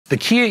The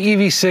Kia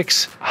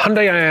EV6,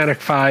 Hyundai Ioniq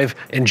 5,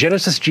 and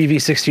Genesis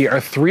GV60 are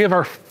three of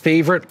our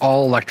favorite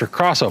all-electric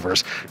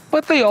crossovers,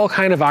 but they all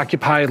kind of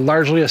occupy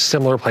largely a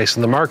similar place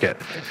in the market.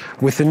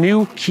 With the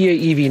new Kia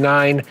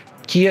EV9,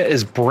 Kia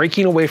is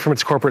breaking away from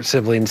its corporate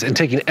siblings and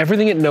taking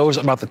everything it knows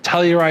about the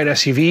Telluride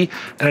SUV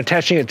and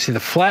attaching it to the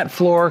flat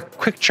floor,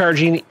 quick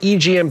charging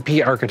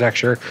eGMP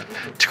architecture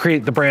to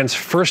create the brand's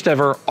first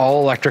ever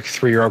all-electric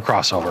three-row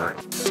crossover.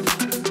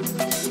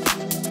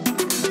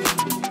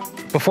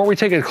 Before we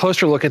take a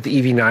closer look at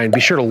the EV9,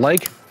 be sure to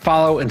like,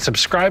 follow, and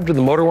subscribe to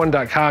the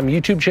Motor1.com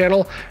YouTube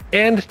channel,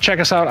 and check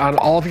us out on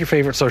all of your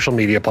favorite social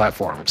media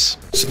platforms.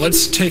 So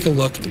let's take a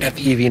look at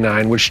the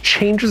EV9, which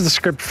changes the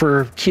script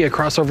for Kia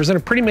crossovers in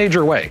a pretty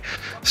major way.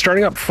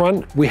 Starting up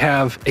front, we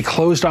have a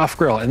closed-off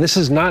grille, and this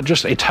is not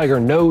just a tiger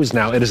nose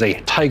now, it is a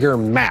tiger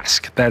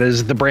mask. That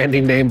is the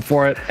branding name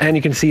for it, and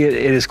you can see it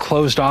is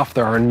closed off.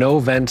 There are no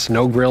vents,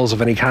 no grills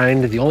of any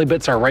kind. The only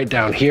bits are right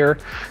down here.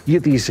 You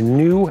get these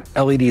new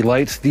LED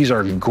lights. These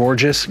are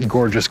gorgeous,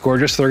 gorgeous,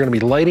 gorgeous. They're going to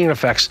be lighting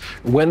effects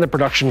when the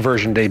production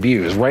version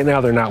debuts. Right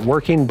now they're not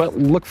working, but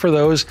look for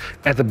those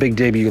at the big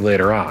debut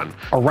later on.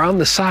 Around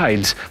the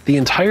sides, the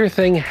entire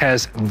thing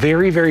has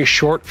very, very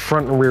short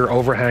front and rear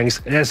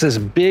overhangs. It has this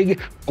big,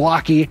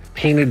 blocky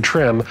painted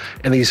trim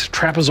and these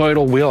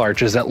trapezoidal wheel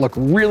arches that look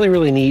really,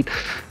 really neat.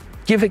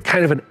 Give it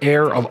kind of an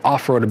air of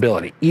off-road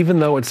ability, even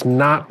though it's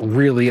not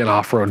really an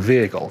off-road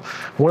vehicle.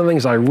 One of the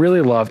things I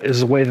really love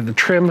is the way that the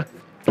trim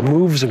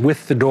moves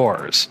with the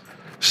doors.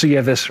 So you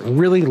have this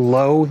really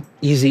low,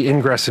 easy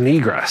ingress and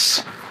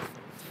egress.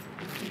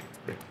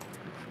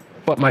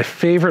 But my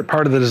favorite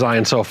part of the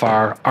design so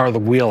far are the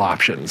wheel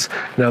options.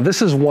 Now this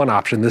is one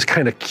option, this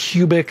kind of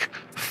cubic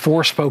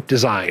four-spoke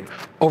design.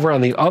 Over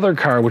on the other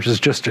car, which is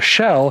just a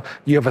shell,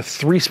 you have a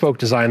three-spoke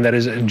design that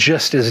is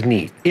just as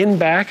neat. In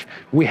back,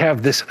 we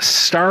have this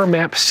star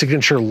map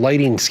signature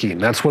lighting scheme.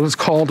 That's what it's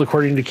called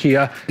according to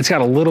Kia. It's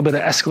got a little bit of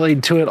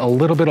Escalade to it, a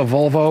little bit of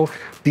Volvo.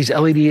 These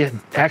LED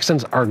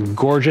accents are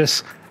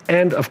gorgeous.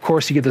 And of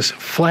course, you get this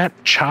flat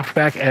chopped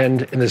back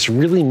end and this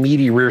really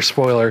meaty rear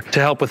spoiler to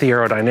help with the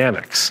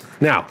aerodynamics.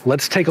 Now,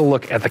 let's take a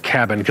look at the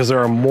cabin because there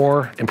are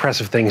more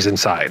impressive things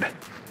inside.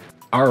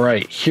 All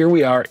right, here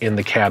we are in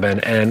the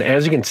cabin, and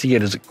as you can see,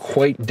 it is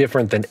quite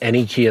different than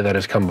any Kia that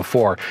has come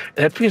before.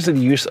 And that's because of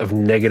the use of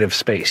negative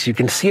space. You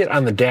can see it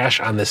on the dash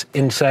on this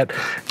inset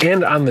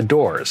and on the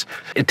doors.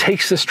 It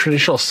takes this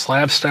traditional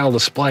slab style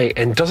display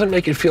and doesn't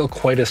make it feel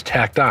quite as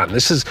tacked on.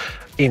 This is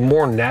a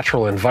more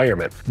natural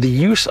environment. The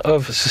use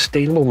of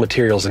sustainable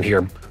materials in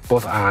here,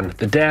 both on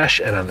the dash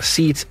and on the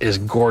seats, is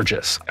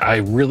gorgeous. I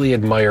really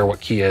admire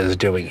what Kia is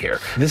doing here.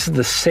 This is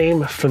the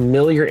same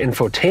familiar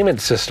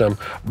infotainment system,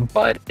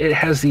 but it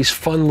has these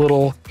fun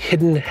little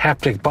hidden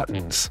haptic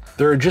buttons.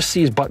 There are just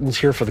these buttons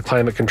here for the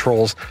climate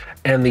controls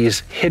and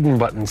these hidden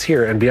buttons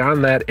here, and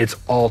beyond that, it's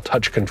all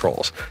touch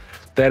controls.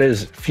 That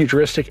is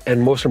futuristic,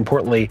 and most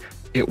importantly,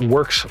 it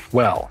works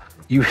well.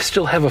 You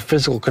still have a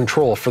physical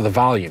control for the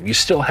volume. You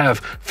still have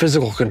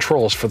physical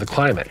controls for the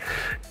climate.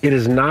 It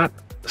is not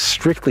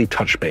strictly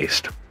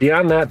touch-based.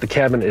 Beyond that, the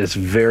cabin is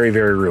very,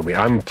 very roomy.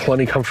 I'm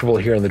plenty comfortable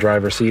here in the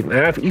driver's seat, and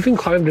I've even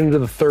climbed into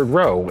the third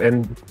row.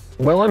 And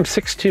while I'm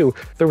 6'2",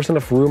 there was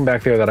enough room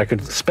back there that I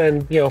could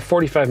spend,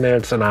 45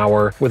 minutes, an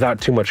hour without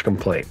too much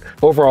complaint.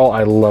 Overall,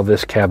 I love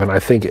this cabin. I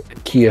think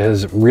Kia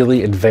has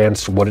really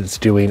advanced what it's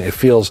doing. It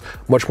feels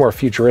much more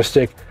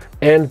futuristic,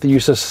 and the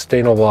use of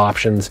sustainable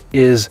options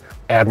is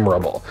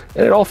admirable.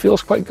 And it all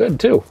feels quite good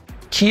too.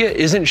 Kia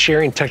isn't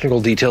sharing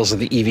technical details of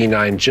the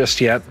EV9 just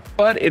yet,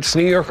 but its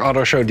New York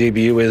Auto Show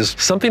debut is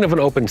something of an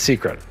open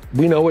secret.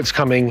 We know it's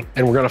coming,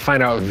 and we're going to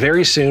find out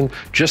very soon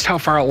just how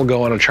far it will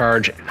go on a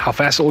charge, how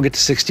fast it will get to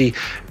 60,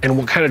 and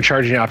what kind of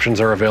charging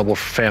options are available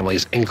for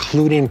families,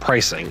 including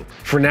pricing.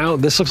 For now,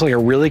 this looks like a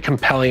really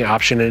compelling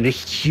option in a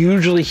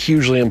hugely,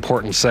 hugely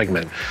important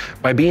segment.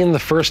 By being the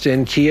first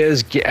in, Kia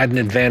is at an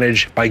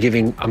advantage by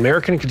giving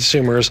American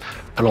consumers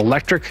an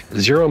electric,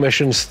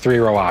 zero-emissions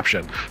three-row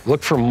option.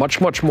 Look for much,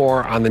 much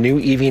more on the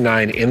new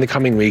EV9 in the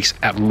coming weeks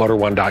at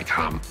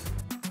Motor1.com.